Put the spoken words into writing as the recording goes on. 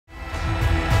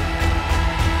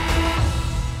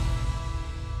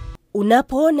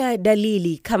Unapoona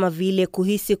dalili kama vile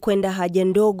kuhisi kwenda haja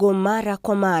ndogo mara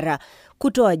kwa mara,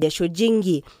 kutoa jasho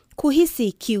jingi,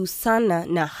 kuhisi kiu sana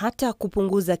na hata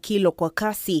kupunguza kilo kwa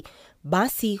kasi,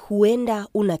 basi huenda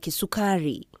una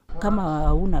kisukari.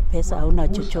 Kama una pesa, hauna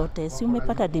chochote, si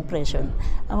umepata depression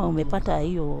ama umepata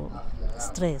hiyo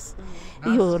stress.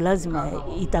 Hiyo lazima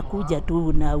itakuja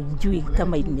tu na ujui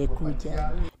kama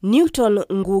imekuja. Newton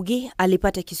Ngugi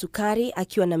alipata kisukari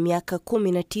akiwa na miaka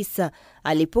 19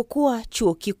 alipokuwa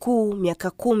chuo kikuu miaka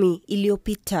 10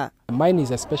 iliyopita. Mine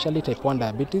is especially type 1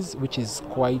 diabetes, which is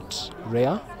quite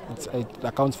rare. It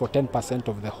accounts for 10%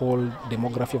 of the whole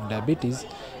demography of diabetes,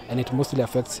 and it mostly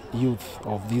affects youth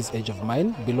of this age of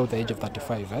mine, below the age of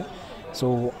 35.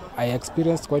 So I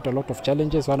experienced quite a lot of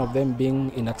challenges, one of them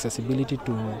being inaccessibility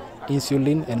to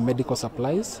insulin and medical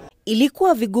supplies.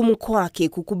 Ilikuwa vigumu kwake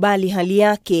kukubali hali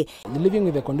yake. Living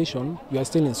with the condition, you are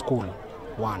still in school,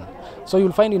 one. So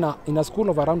you'll find in a school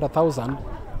of around 1,000,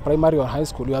 primary or high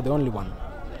school, you are the only one.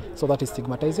 So that is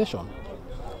stigmatization.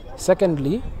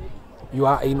 Secondly, you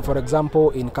are in, for example,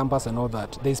 in campus and all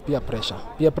that, there is peer pressure.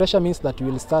 Peer pressure means that you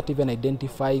will start even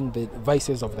identifying the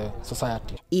vices of the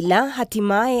society. Ila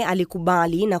hatimaye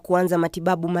alikubali na kuanza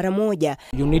matibabu mara moja.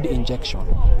 You need injection.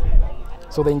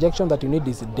 So the injection that you need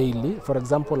is daily. For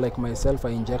example, like myself,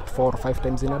 I inject 4 or 5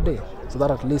 times in a day. So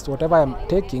that at least whatever I'm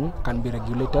taking can be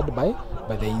regulated by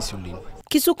the insulin.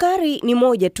 Kisukari ni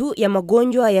moja tu ya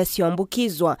magonjwa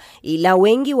yasiyoambukizwa, ila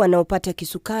wengi wanaopata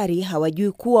kisukari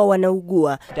hawajui kuwa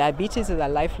wanaugua. Diabetes is a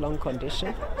lifelong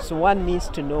condition, so one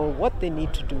needs to know what they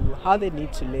need to do, how they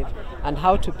need to live, and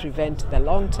how to prevent the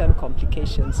long-term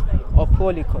complications of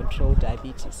poorly controlled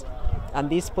diabetes. And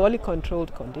these poorly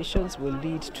controlled conditions will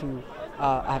lead to,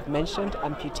 I've mentioned,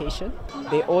 amputation.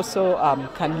 They also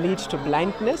can lead to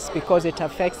blindness because it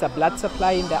affects the blood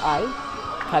supply in the eye.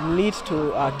 Can lead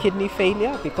to kidney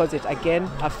failure because it again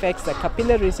affects the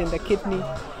capillaries in the kidney.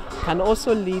 Can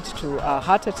also lead to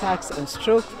heart attacks and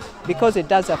stroke because it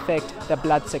does affect the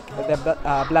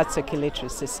blood circulatory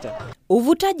system.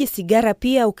 Uvutaji sigara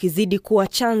pia ukizidi kuwa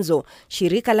chanzo,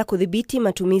 shirika la kudhibiti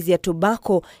matumizi ya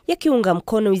tobako yakiunga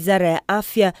mkono Wizara ya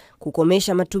Afya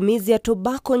kukomesha matumizi ya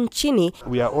tobako nchini.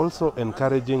 We are also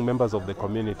encouraging members of the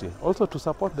community also to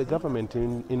support the government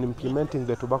in implementing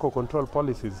the tobacco control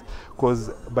policies,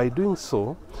 because by doing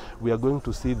so we are going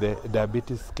to see the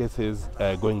diabetes cases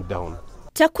going down.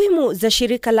 Takwimu za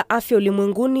shirika la afya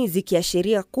ulimwenguni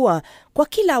zikiashiria kuwa kwa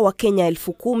kila Wakenya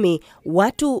 10,000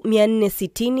 watu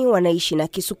 460 wanaishi na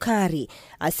kisukari,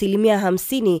 asilimia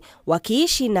 50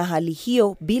 wakiishi na hali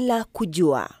hiyo bila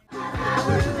kujua.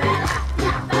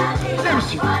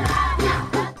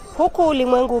 Huku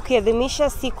ulimwengu ukiadhimisha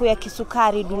siku ya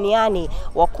kisukari duniani,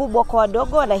 wakubwa kwa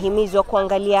wadogo wanahimizwa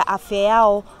kuangalia afya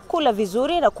yao, kula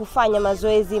vizuri na kufanya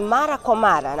mazoezi mara kwa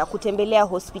mara na kutembelea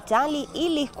hospitali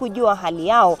ili kujua hali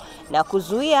yao na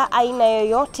kuzuia aina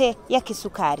yoyote ya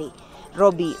kisukari.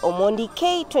 Robi Omondi,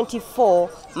 K24,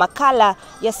 makala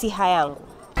ya Siha Yangu.